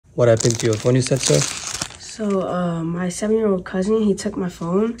What happened to your phone, you said, sir? So, my 7-year-old cousin, he took my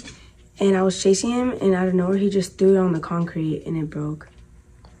phone, and I was chasing him, and out of nowhere, he just threw it on the concrete, and it broke.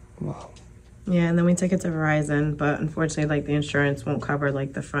 Wow. Yeah, and then we took it to Verizon, but unfortunately, like, the insurance won't cover,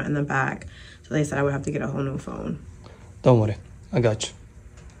 like, the front and the back. So they said I would have to get a whole new phone. Don't worry, I got you.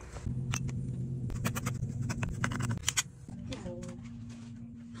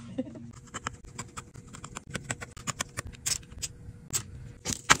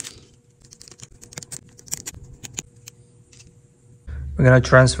 We're gonna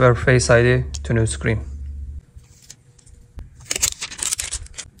transfer Face ID to new screen.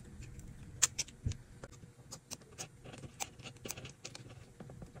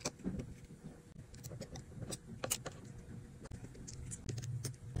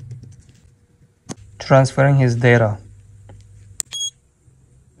 Transferring his data.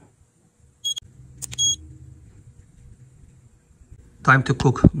 Time to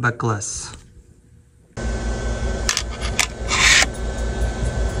cook back glass.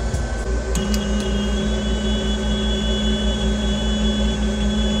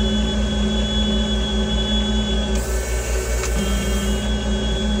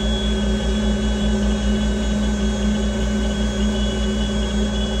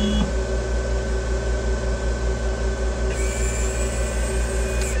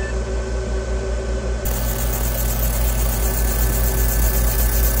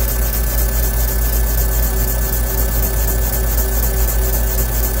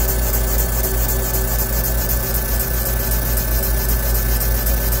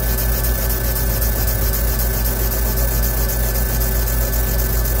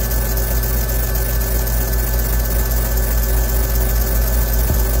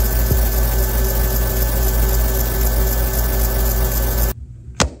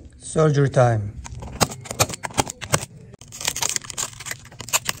 Surgery time.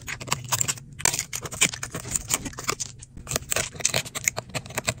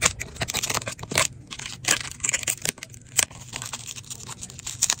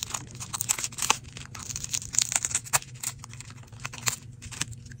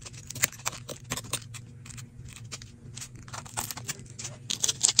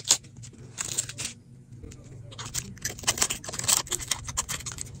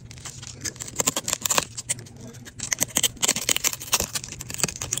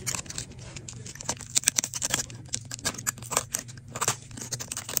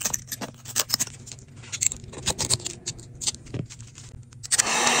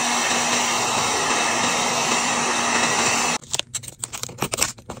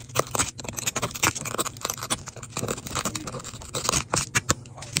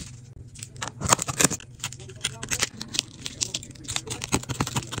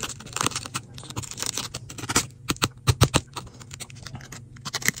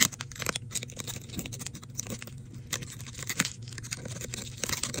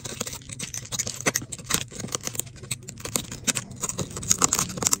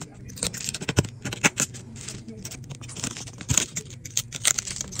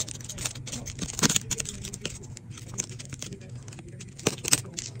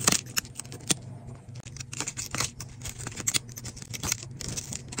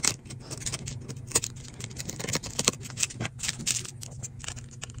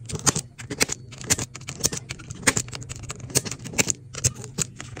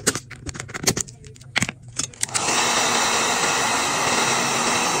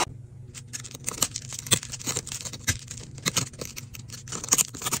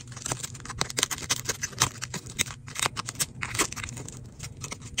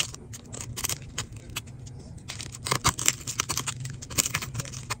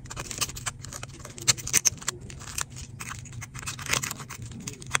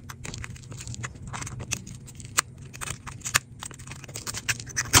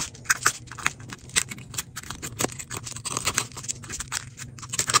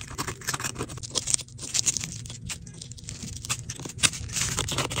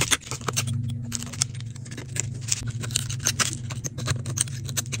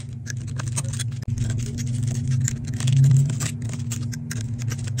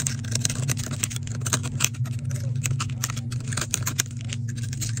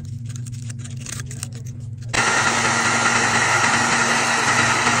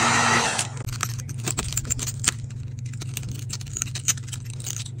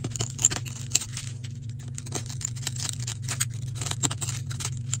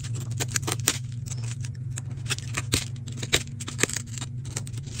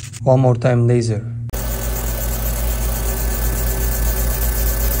 One more time, laser.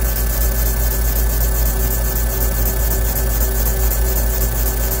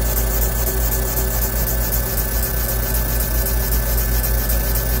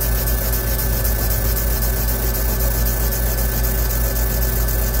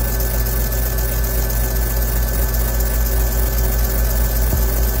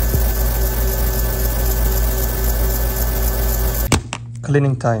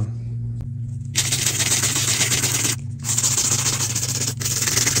 cleaning time.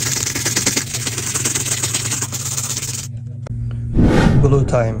 Glue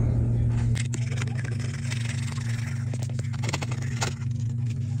time.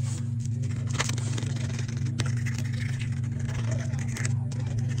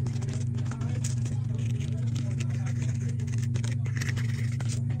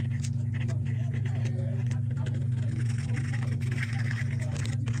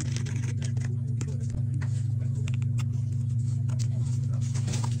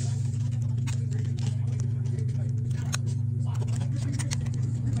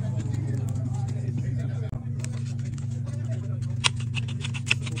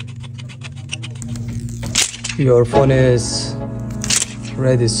 Your phone is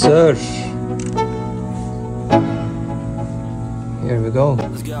ready, sir. Here we go.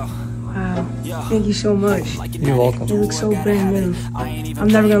 Wow, thank you so much. You're welcome. It looks so brand new. I'm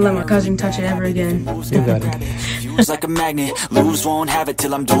never gonna let my cousin touch it ever again. You got it. Fuse like a magnet, lose won't have it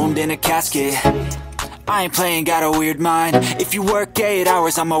till I'm doomed in a casket. I ain't playing, got a weird mind. If you work 8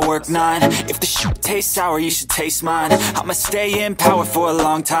 hours, I'ma work 9. If the shit tastes sour, you should taste mine. I'ma stay in power for a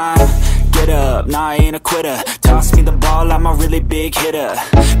long time. Get up, nah, I ain't a quitter. Toss me the ball, I'm a really big hitter.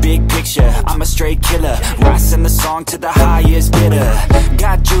 Big picture, I'm a straight killer. Rising the song to the highest bidder.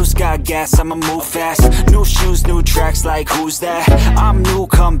 Got juice, got gas, I'ma move fast. New shoes, new tracks, like who's that? I'm new,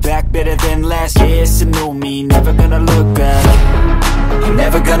 come back, better than last. Yeah, it's a new me, never gonna look back.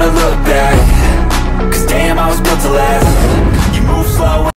 Never gonna look back. 'Cause damn, I was built to last. You move slow